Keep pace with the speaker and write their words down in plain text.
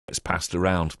It's passed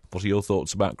around. What are your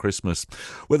thoughts about Christmas?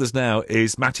 With us now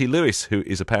is Matty Lewis, who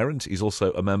is a parent. He's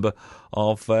also a member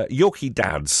of Yorkie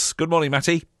Dads. Good morning,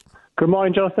 Matty. Good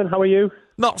morning, Jonathan. How are you?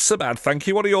 Not so bad, thank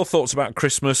you. What are your thoughts about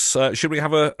Christmas? Should we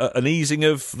have an easing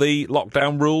of the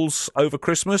lockdown rules over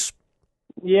Christmas?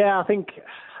 Yeah, I think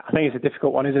it's a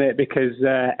difficult one, isn't it? Because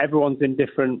everyone's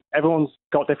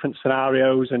got different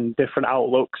scenarios and different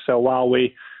outlooks. So while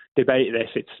we debate this,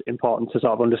 it's important to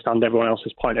sort of understand everyone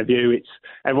else's point of view.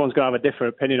 Everyone's going to have a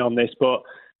different opinion on this, but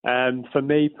for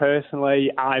me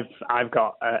personally, I've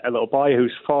got a little boy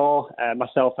who's 4.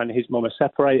 Myself and his mum are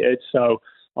separated, so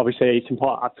obviously it's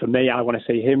important for me. I want to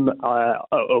see him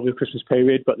over the Christmas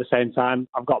period, but at the same time,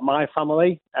 I've got my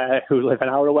family who live an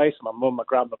hour away, so my mum, my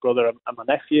gran, my brother, and my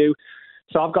nephew.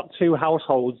 So I've got 2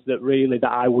 households that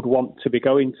I would want to be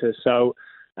going to. So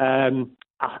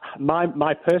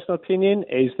my personal opinion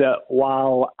is that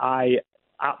while I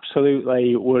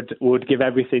absolutely would give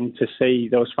everything to see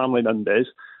those family members,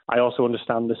 I also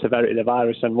understand the severity of the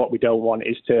virus, and what we don't want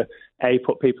is to A,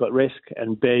 put people at risk,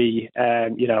 and B,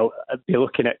 be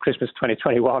looking at Christmas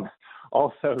 2021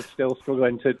 also still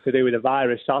struggling to do with the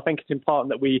virus. So I think it's important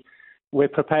that we're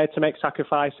prepared to make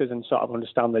sacrifices and sort of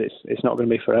understand that it's not going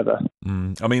to be forever.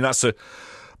 I mean,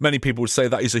 many people would say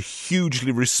that is a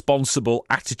hugely responsible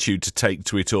attitude to take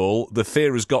to it all. The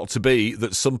fear has got to be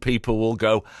that some people will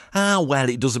go, well,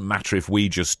 it doesn't matter if we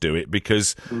just do it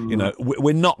because,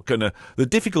 we're not going to... The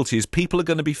difficulty is people are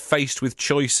going to be faced with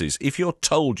choices. If you're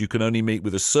told you can only meet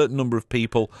with a certain number of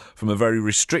people from a very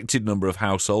restricted number of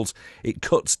households, it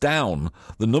cuts down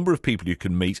the number of people you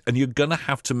can meet, and you're going to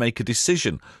have to make a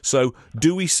decision. So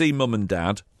do we see mum and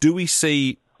dad? Do we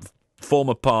see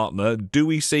former partner? Do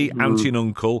we see auntie and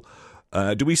uncle?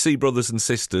 Do we see brothers and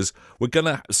sisters?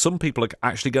 Some people are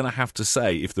actually going to have to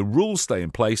say, if the rules stay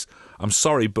in place, I'm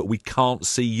sorry, but we can't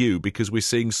see you because we're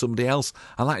seeing somebody else.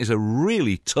 And that is a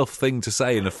really tough thing to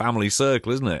say in a family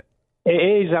circle, isn't it? It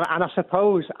is, and I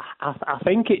suppose I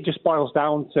think it just boils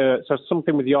down to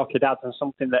something with Yorkie Dads, and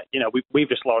something that we've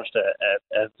just launched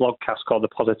a vlogcast called the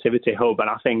Positivity Hub, and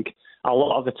I think a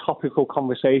lot of the topical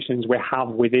conversations we have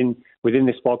within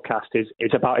this podcast is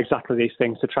about exactly these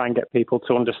things, to try and get people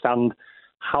to understand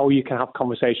how you can have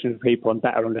conversations with people and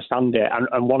better understand it.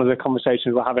 And one of the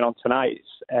conversations we're having on tonight's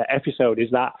episode is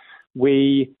that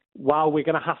while we're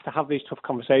going to have these tough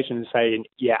conversations saying,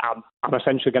 I'm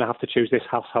essentially going to have to choose this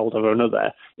household over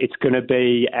another, it's going to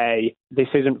be this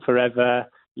isn't forever.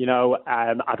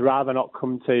 I'd rather not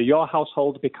come to your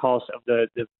household because of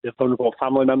the vulnerable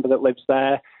family member that lives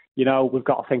there. We've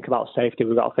got to think about safety.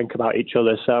 We've got to think about each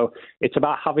other. So it's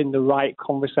about having the right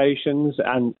conversations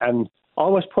and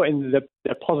always putting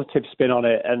the positive spin on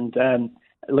it. And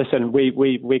listen,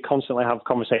 we constantly have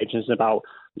conversations about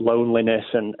loneliness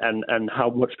and how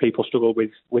much people struggle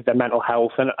with their mental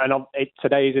health. And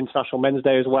today is International Men's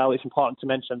Day as well. It's important to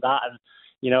mention that. And,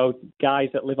 guys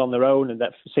that live on their own and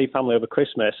that see family over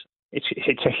Christmas,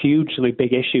 it's a hugely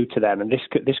big issue to them. And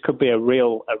this could be a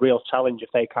real challenge if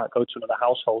they can't go to another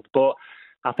household. But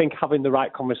I think having the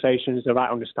right conversations, the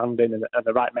right understanding and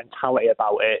the right mentality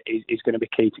about it is going to be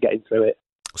key to getting through it.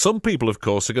 Some people, of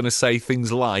course, are going to say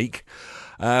things like,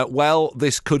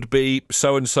 this could be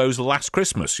so-and-so's last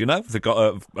Christmas, They've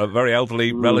got a very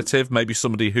elderly relative, maybe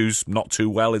somebody who's not too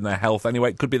well in their health anyway.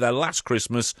 It could be their last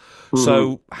Christmas.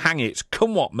 So hang it,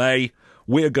 come what may,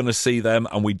 we're going to see them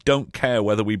and we don't care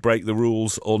whether we break the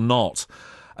rules or not.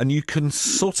 And you can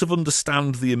sort of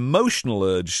understand the emotional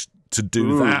urge to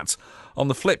do that. On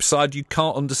the flip side, you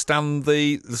can't understand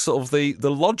the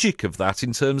logic of that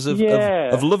in terms of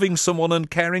loving someone and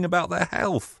caring about their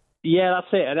health. Yeah, that's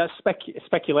it. And that's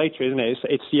speculatory, isn't it?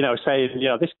 It's saying,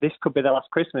 this could be their last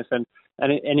Christmas. And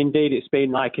indeed, it's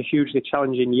been like a hugely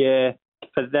challenging year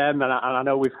for them. And I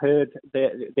know we've heard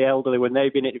the elderly, when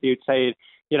they've been interviewed, saying,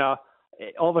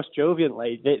 almost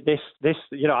jovially,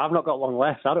 I've not got long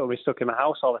left. I don't want to be stuck in my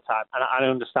house all the time. And I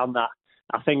understand that.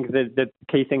 I think the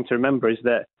key thing to remember is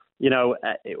that,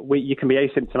 you can be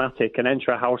asymptomatic and enter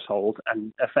a household,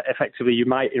 and effectively you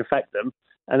might infect them,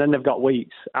 and then they've got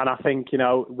weeks. And I think,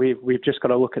 we've just got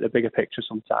to look at the bigger picture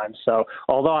sometimes. So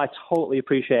although I totally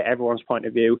appreciate everyone's point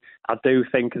of view, I do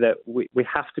think that we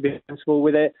have to be sensible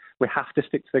with it. We have to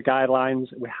stick to the guidelines.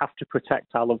 We have to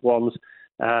protect our loved ones.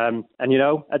 And,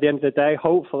 at the end of the day,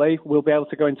 hopefully we'll be able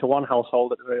to go into one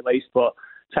household at the very least, but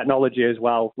technology as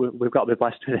well, we've got to be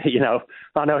blessed with it.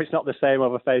 I know it's not the same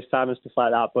over FaceTime and stuff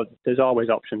like that, but there's always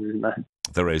options, isn't there?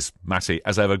 There is. Matty,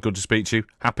 as ever, good to speak to you.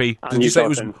 Happy. And did you say it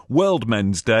was World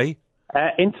Men's Day?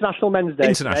 International Men's Day.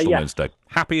 International Men's Day.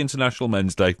 Happy International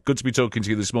Men's Day. Good to be talking to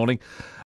you this morning.